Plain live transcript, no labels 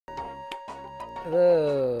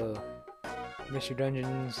Hello, Mr.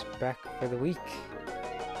 Dungeons back for the week.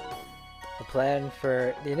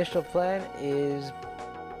 The initial plan is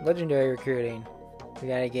legendary recruiting. We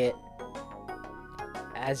gotta get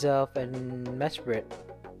Azelf and Mesprit.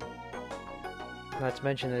 Not to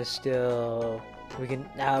mention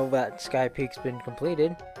now that Sky Peak's been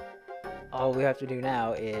completed, all we have to do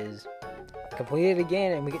now is complete it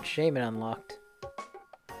again and we get Shaman unlocked.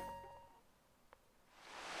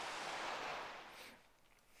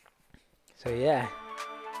 So yeah.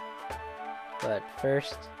 But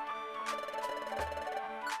first,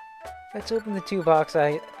 let's open the two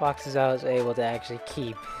boxes I was able to actually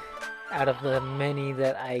keep out of the many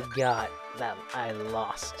that I got that I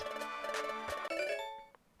lost.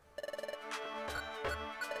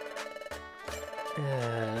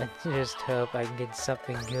 Let's just hope I can get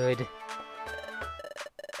something good.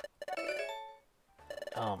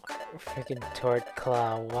 Oh my freaking Tort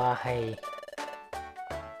Claw, why?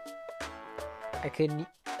 I couldn't.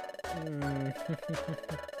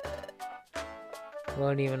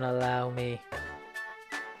 Won't even allow me.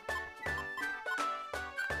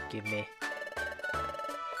 Give me.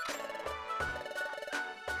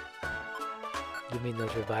 Give me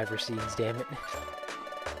those reviver seeds, damn it.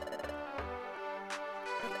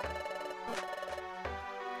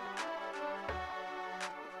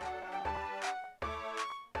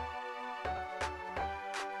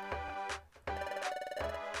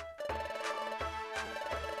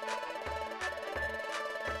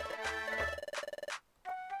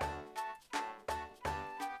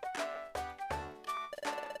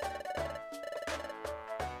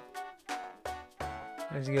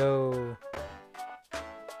 Let's go.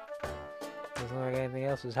 Doesn't look like anything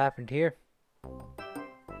else has happened here.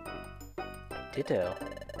 Ditto.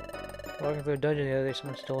 Walking through a dungeon the other day,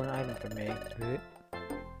 someone stole an item from me.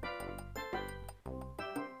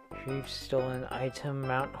 Retrieve stolen item,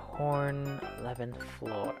 Mount Horn, 11th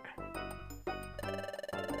floor.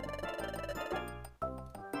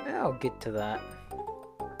 I'll get to that.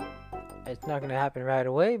 It's not gonna happen right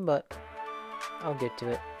away, but I'll get to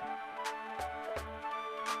it.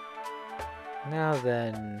 Now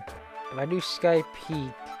then, if I do Sky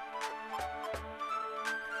Peak,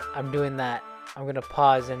 I'm doing that. I'm gonna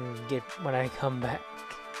pause and get when I come back.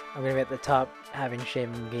 I'm gonna be at the top having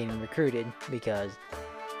Shaman being recruited because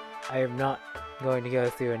I am not going to go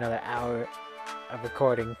through another hour of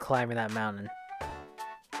recording climbing that mountain.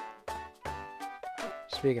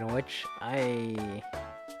 Speaking of which, I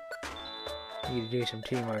need to do some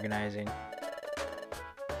team organizing.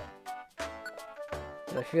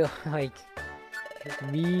 I feel like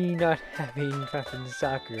me not having fucking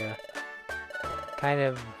Sakura kind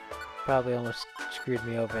of probably almost screwed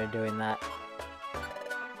me over doing that.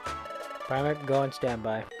 But I might go on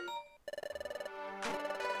standby.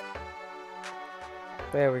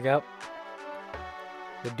 There we go.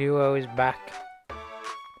 The duo is back.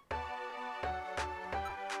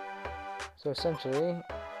 So essentially,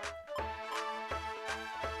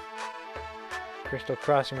 Crystal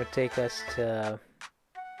Crossing would take us to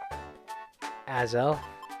Azelf.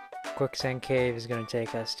 Quicksand Cave is going to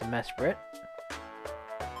take us to Mesprit.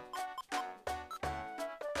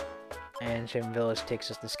 And Shaman Village takes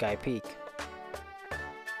us to Sky Peak.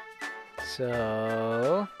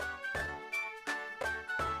 So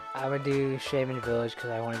I'm going to do Shaman Village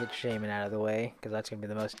because I want to get Shaman out of the way, because that's going to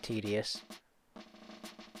be the most tedious.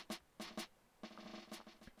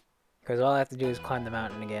 Because all I have to do is climb the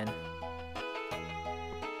mountain again.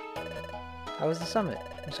 How was the summit?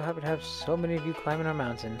 I'm so happy to have so many of you climbing our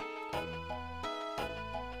mountain. I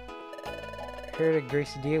heard a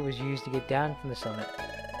Gracidea was used to get down from the summit.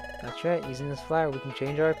 That's right, using this flower we can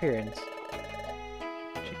change our appearance.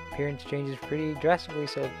 Appearance changes pretty drastically,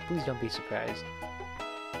 so please don't be surprised.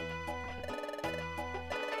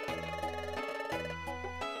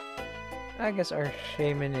 I guess our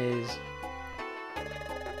Shaman is...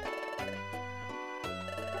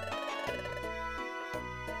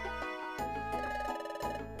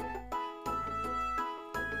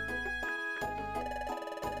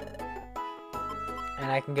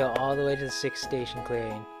 and I can go all the way to the 6th station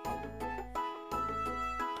clearing.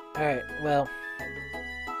 Alright, well,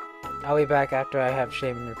 I'll be back after I have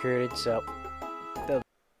Shaman recruited, so...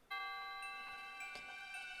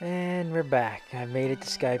 And we're back. I made it to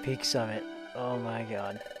Sky Peak Summit. Oh my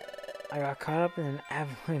god. I got caught up in an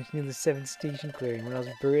avalanche near the 7th station clearing. When I was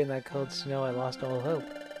buried in that cold snow, I lost all hope.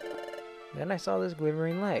 Then I saw this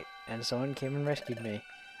glimmering light, and someone came and rescued me.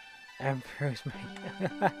 Ambrose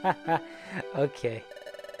my... Okay.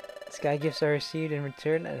 Sky gifts I received in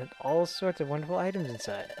return and had all sorts of wonderful items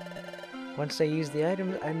inside. Once I used the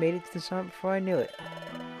items, I made it to the summit before I knew it.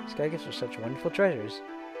 Sky gifts are such wonderful treasures.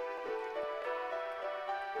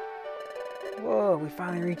 Whoa, we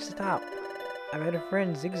finally reached the top. I met a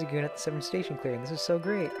friend, Zigzagoon, at the 7th station clearing. This is so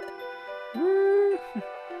great. Woo!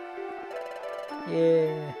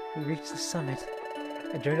 Yeah, we reached the summit.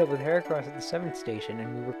 I joined up with Heracross at the 7th station,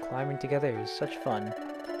 and we were climbing together. It was such fun.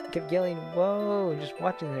 I kept yelling, whoa, and just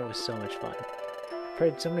watching it was so much fun. I've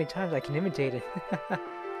heard it so many times I can imitate it.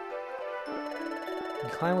 The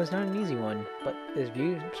climb was not an easy one, but this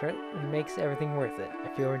view certainly makes everything worth it. I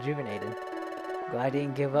feel rejuvenated. I'm glad I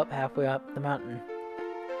didn't give up halfway up the mountain.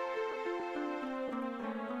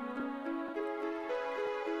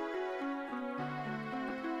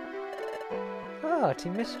 Oh,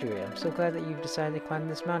 Team Mystery, I'm so glad that you've decided to climb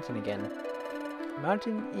this mountain again. The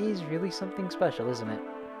mountain is really something special, isn't it?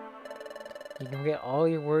 You can forget all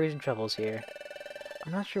your worries and troubles here.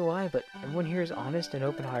 I'm not sure why, but everyone here is honest and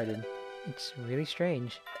open-hearted. It's really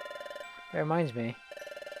strange. That reminds me.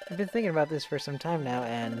 I've been thinking about this for some time now,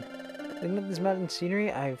 and looking at this mountain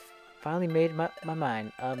scenery, I've finally made my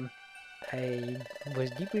mind. I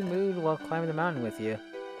was deeply moved while climbing the mountain with you.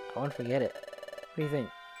 I won't forget it. What do you think?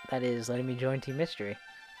 That is, letting me join Team Mystery.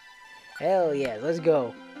 Hell yeah, let's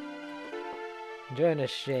go! Join us,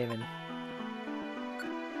 Shaman.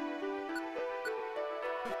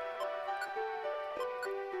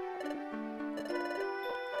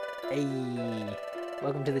 Hey,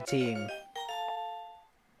 welcome to the team.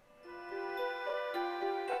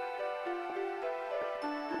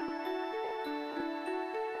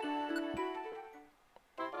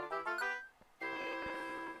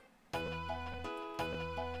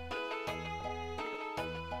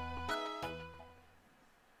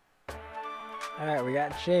 Alright, we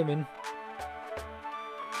got Shaman.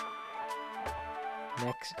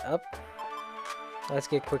 Next up, let's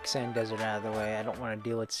get Quicksand Desert out of the way. I don't want to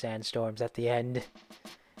deal with sandstorms at the end.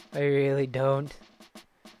 I really don't.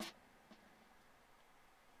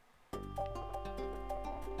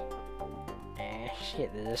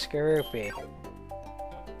 Shit, there's a Skorupi.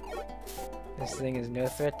 This thing is no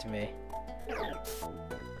threat to me.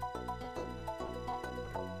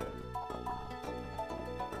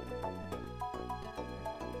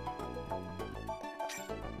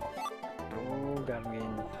 Got me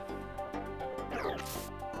in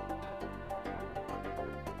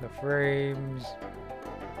the frames.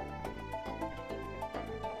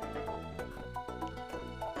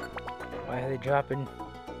 Why are they dropping?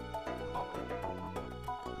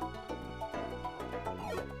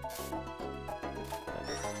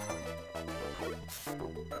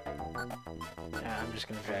 I'm just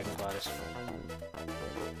gonna Dragon Ball.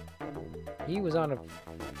 He was on a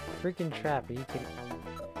freaking trap. Are you kidding?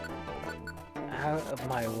 Out of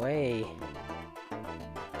my way.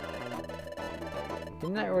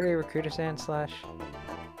 Didn't I already recruit a Sandslash?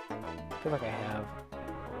 I feel like I have.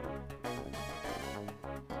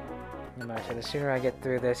 No matter, the sooner I get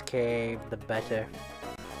through this cave, the better.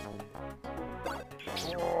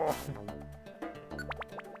 Oh.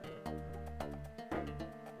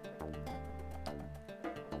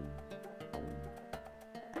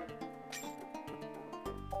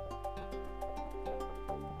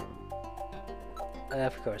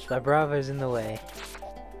 Of course, Vibrava's in the way.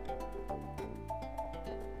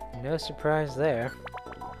 No surprise there.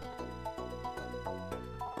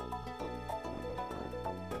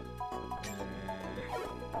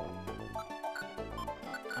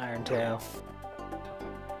 Iron Tail.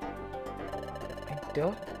 I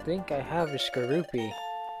don't think I have a Skorupi.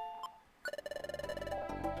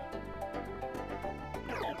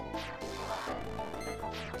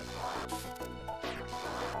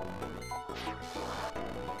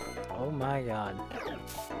 Oh my god.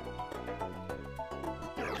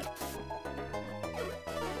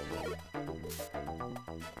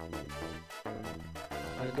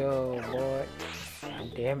 Let's go, boy.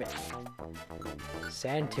 God damn it.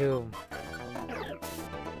 Sand Tomb.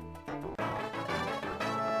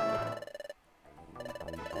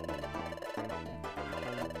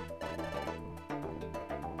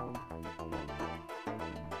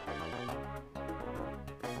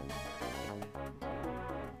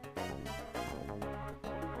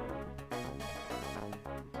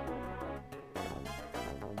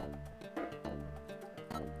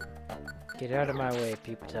 Get out of my way,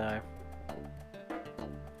 Pupitar.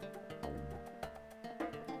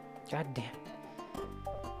 God damn.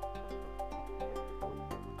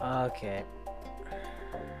 Okay.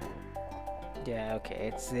 Yeah, okay,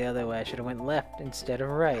 it's the other way. I should have went left instead of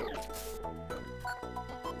right.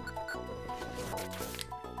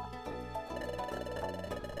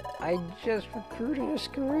 I just recruited a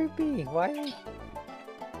Skorupi. Why?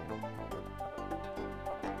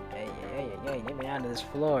 Hey, get me onto this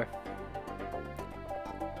floor.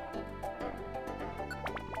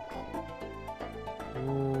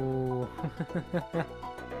 Ooh.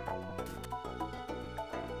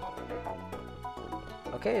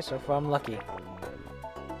 Okay, so far I'm lucky.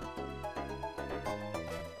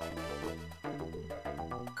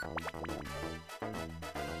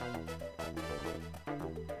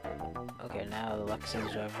 Okay, now the luck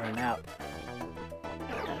seems to have run out.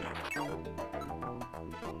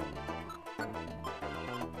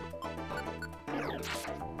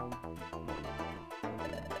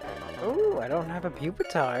 Ooh, I don't have a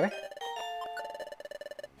Pupitar.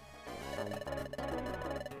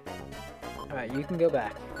 Alright, you can go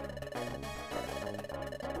back.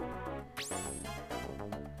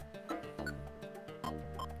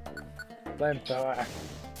 Flamethrower.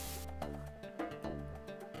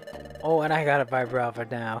 Oh, and I got a Vibrava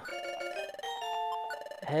now.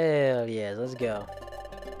 Hell yes, let's go.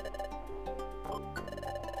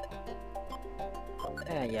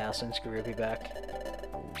 And yeah, I'll send Skorupi back.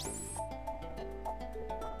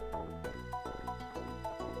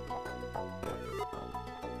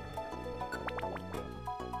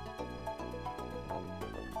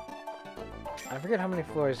 I forget how many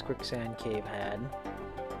floors Quicksand Cave had.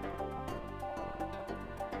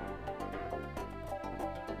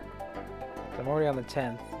 I'm already on the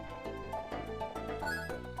 10th.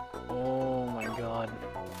 Oh my god.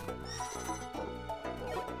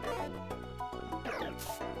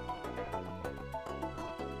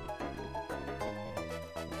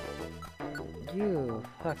 You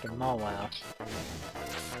fucking Mawile.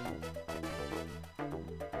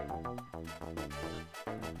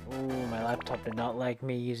 Ooh, my laptop did not like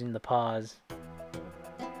me using the pause.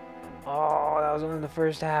 Oh, that was only the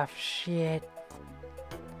first half. Shit.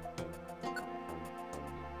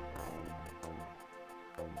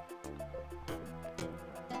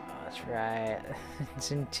 That's right.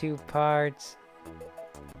 It's in 2 parts.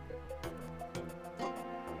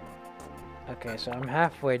 Okay, so I'm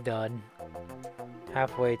halfway done.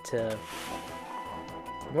 Halfway to...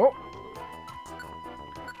 Nope.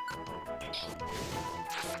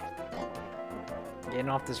 Getting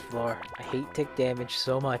off this floor. I hate tick damage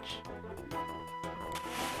so much.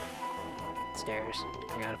 Stairs.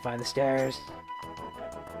 I gotta find the stairs.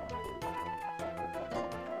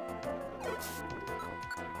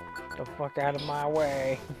 The fuck out of my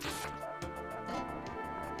way.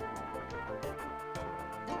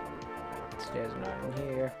 Stairs are not in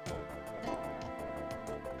here.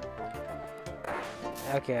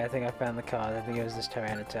 Okay, I think I found the cause. I think it was this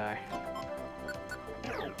Tyranitar.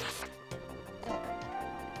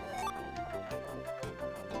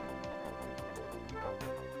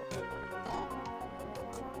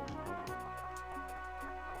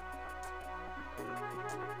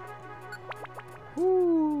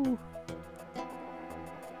 Woo!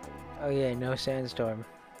 Oh yeah, no sandstorm.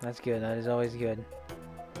 That's good. That is always good.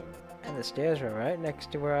 And the stairs were right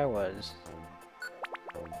next to where I was.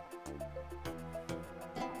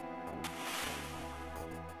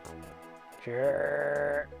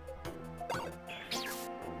 Sure.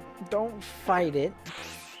 Don't fight it.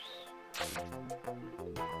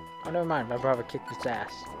 Oh, never mind. My brother kicked its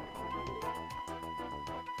ass.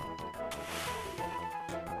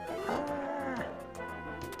 Ah.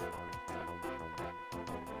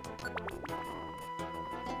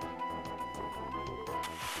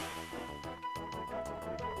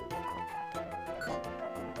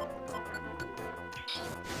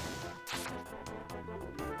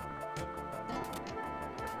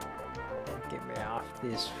 Get me off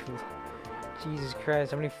this. Jesus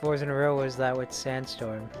Christ, how many floors in a row was that with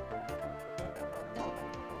Sandstorm?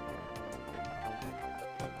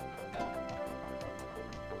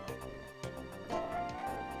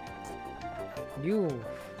 You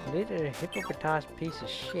little hippopotamus piece of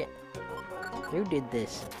shit. You did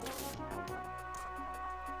this.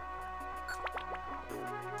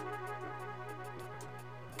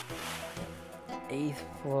 Eighth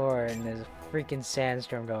floor and there's a freaking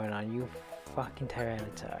sandstorm going on. You fucking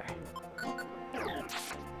Tyranitar.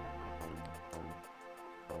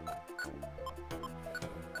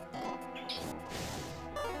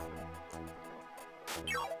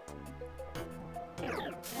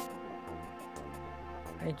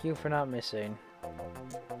 Thank you for not missing.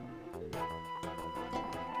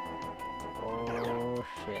 Oh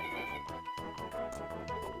shit.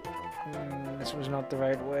 This was not the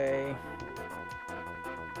right way.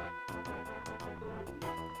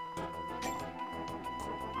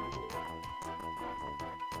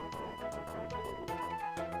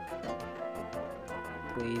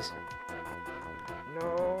 Please.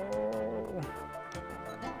 No.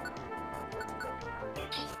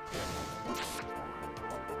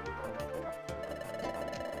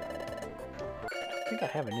 think I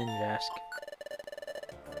have a Ninjask.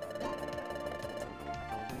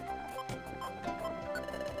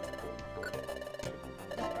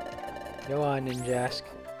 Go on, Ninjask.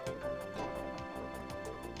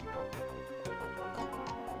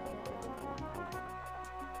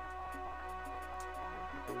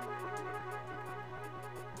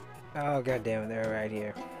 Oh, goddamn it, they're right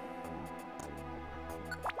here.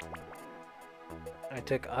 I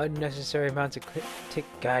took unnecessary amounts of tick.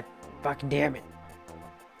 God fucking damn it.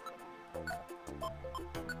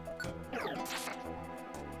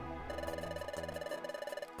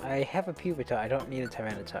 I have a Pupitar. I don't need a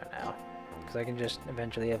Tyranitar now. Because I can just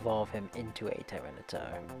eventually evolve him into a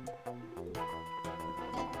Tyranitar.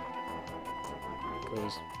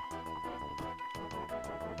 Please.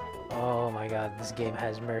 Oh my god, this game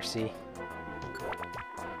has mercy.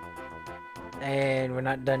 And we're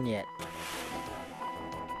not done yet.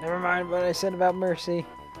 Never mind what I said about mercy.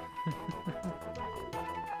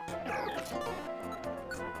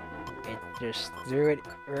 It just threw it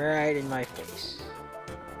right in my face.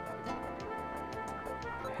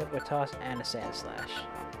 Hippo toss and a sand slash.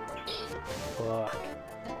 Fuck.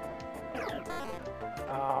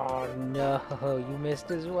 Oh no, you missed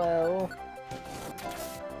as well.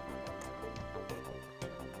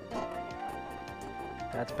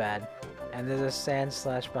 That's bad. And there's a sand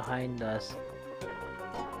slash behind us.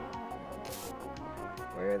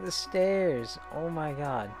 Where are the stairs? Oh my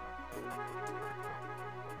god.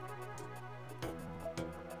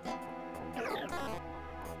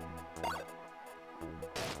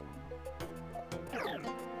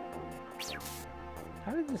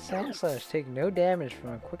 How did the sand slash take no damage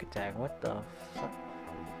from a quick attack? What the fuck?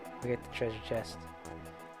 We get the treasure chest.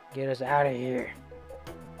 Get us out of here.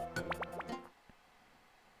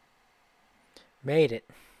 Made it.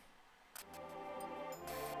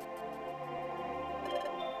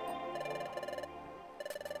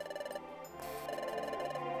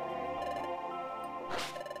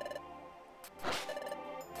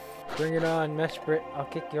 Bring it on, Mesprit. I'll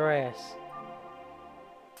kick your ass.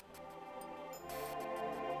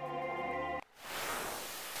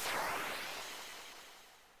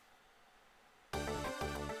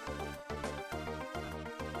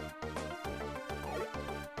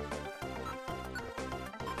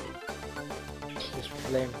 Just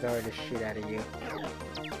flamethrower the shit out of you.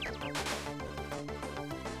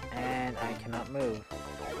 And I cannot move.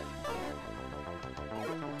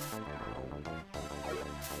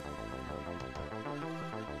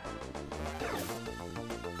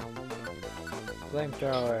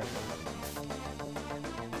 Flamethrower.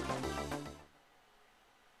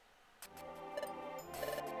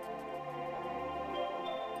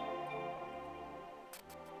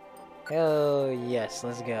 Hell yes,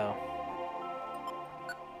 let's go.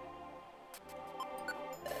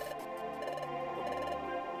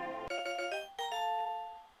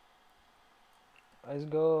 Let's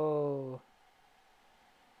go.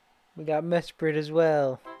 We got Mesprit as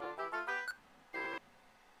well.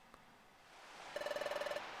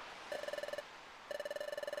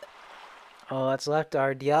 All that's left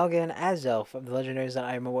are Dialga and Azelf of the legendaries that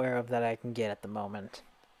I'm aware of that I can get at the moment.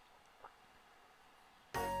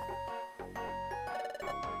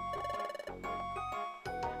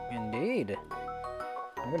 Indeed.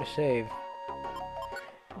 I'm gonna save.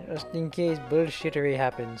 Just in case bullshittery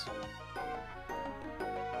happens.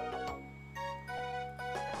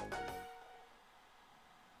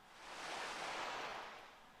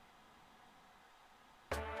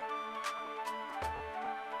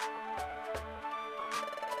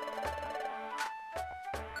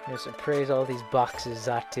 Just appraise all these boxes,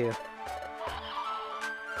 Xatu.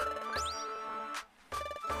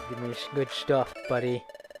 Give me good stuff, buddy.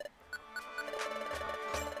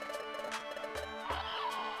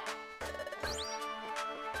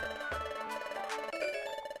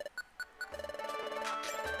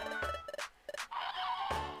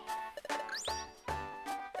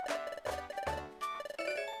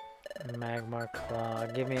 Magmar Claw,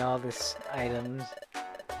 give me all these items.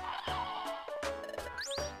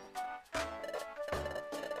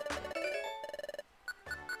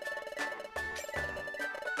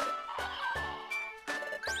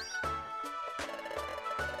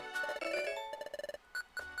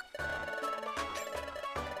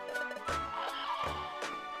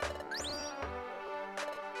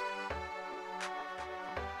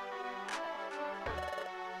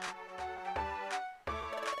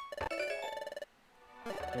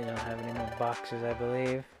 They don't have any more boxes, I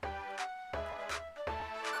believe.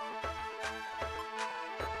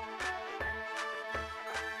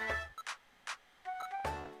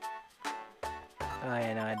 Oh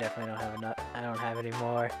yeah, no, I definitely don't have enough. I don't have any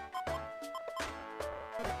more.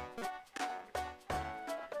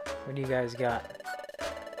 What do you guys got?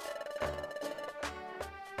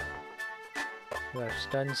 We have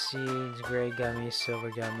stun seeds, gray gummy, silver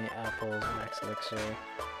gummy, apples, max elixir.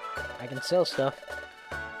 I can sell stuff.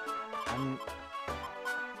 I'm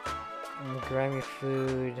grimy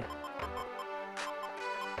food.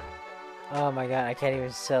 Oh my god, I can't even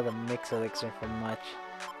sell the mix elixir for much.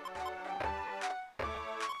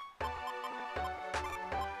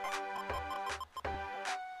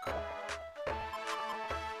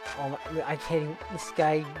 Oh my, I can't even, this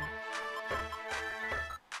guy.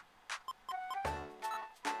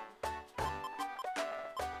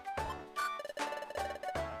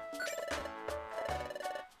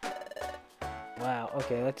 Wow,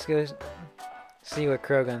 okay, let's go see what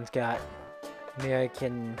Krogan's got. Maybe I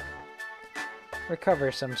can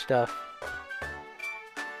recover some stuff.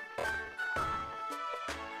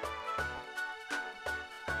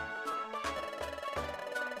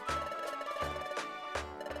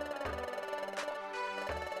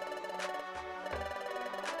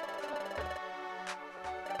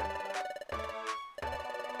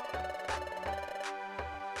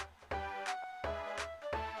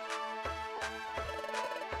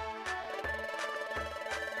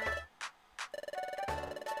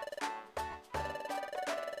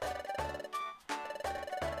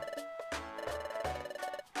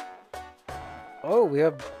 Oh, we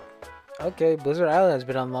have... Okay, Blizzard Island has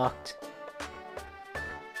been unlocked.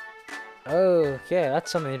 Okay,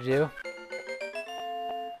 that's something to do.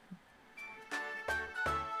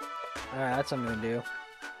 Alright, that's something to do.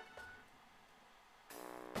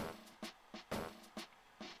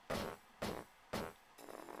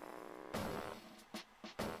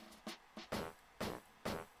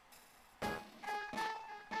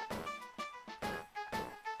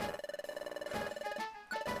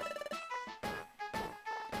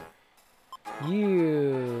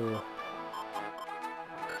 You.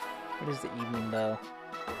 What is the evening bell?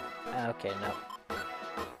 Okay, no.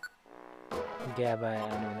 Gabba, I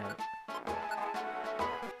don't even know.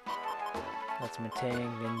 That's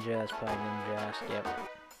Matang, Ninja, that's probably Ninja, yep.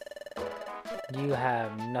 You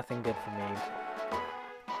have nothing good for me.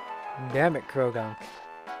 Damn it, Krogunk.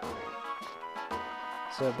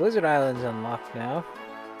 So Blizzard Island's unlocked now.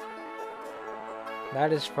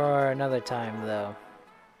 That is for another time, though.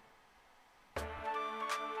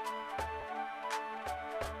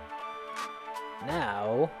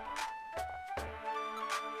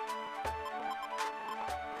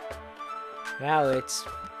 Now it's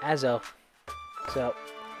Azelf. So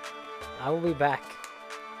I will be back.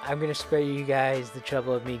 I'm gonna spare you guys the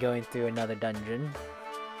trouble of me going through another dungeon.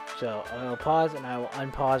 So I'll pause and I will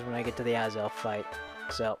unpause when I get to the Azelf fight.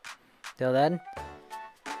 So till then,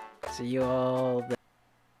 see you all then.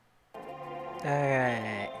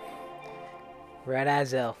 Alright. We're at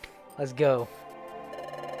Azelf. Let's go.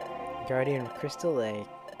 Guardian of Crystal Lake.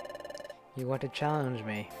 You want to challenge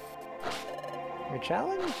me? Your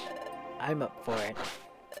challenge? I'm up for it.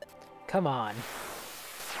 Come on.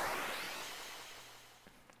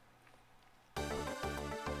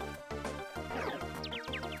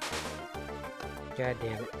 God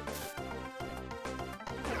damn it.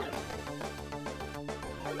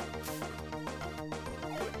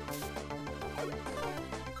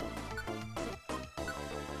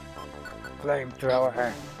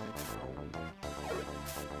 Flamethrower.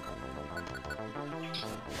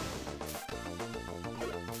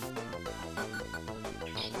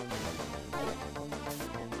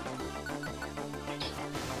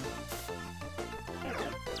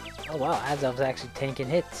 Oh wow, Azelf's actually tanking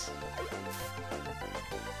hits.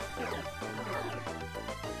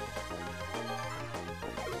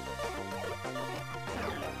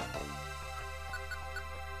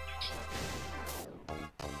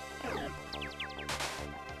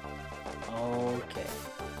 Okay.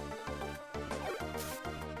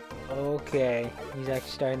 Okay, he's actually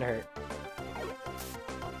starting to hurt.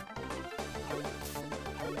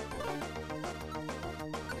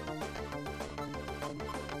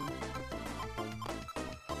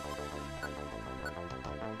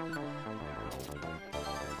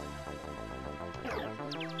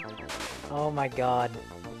 Oh my god.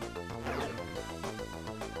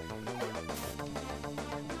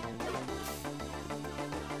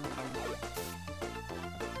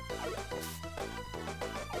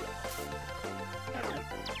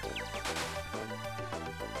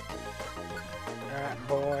 Alright,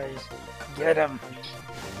 boys. Get him!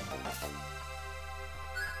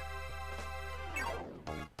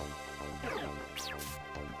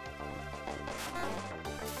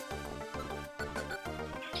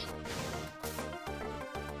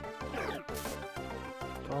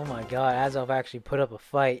 Oh my god, Azelf actually put up a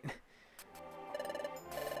fight.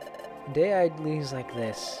 Day I'd lose like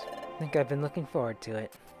this. I think I've been looking forward to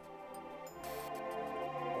it.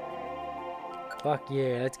 Fuck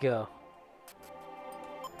yeah, let's go.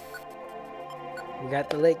 We got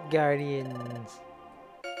the Lake Guardians.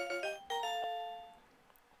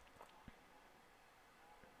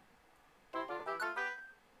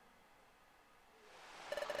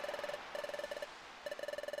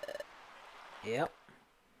 Yep.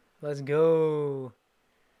 Let's go.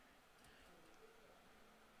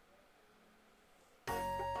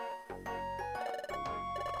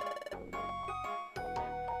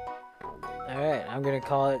 Alright, I'm gonna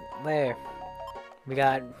call it there. We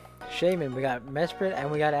got Shaman, we got Mesprit,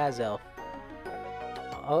 and we got Azel.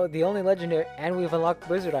 Oh, the only legendary, and we've unlocked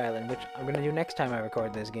Blizzard Island, which I'm gonna do next time I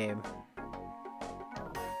record this game.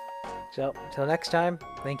 So, till next time,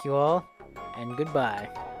 thank you all, and goodbye.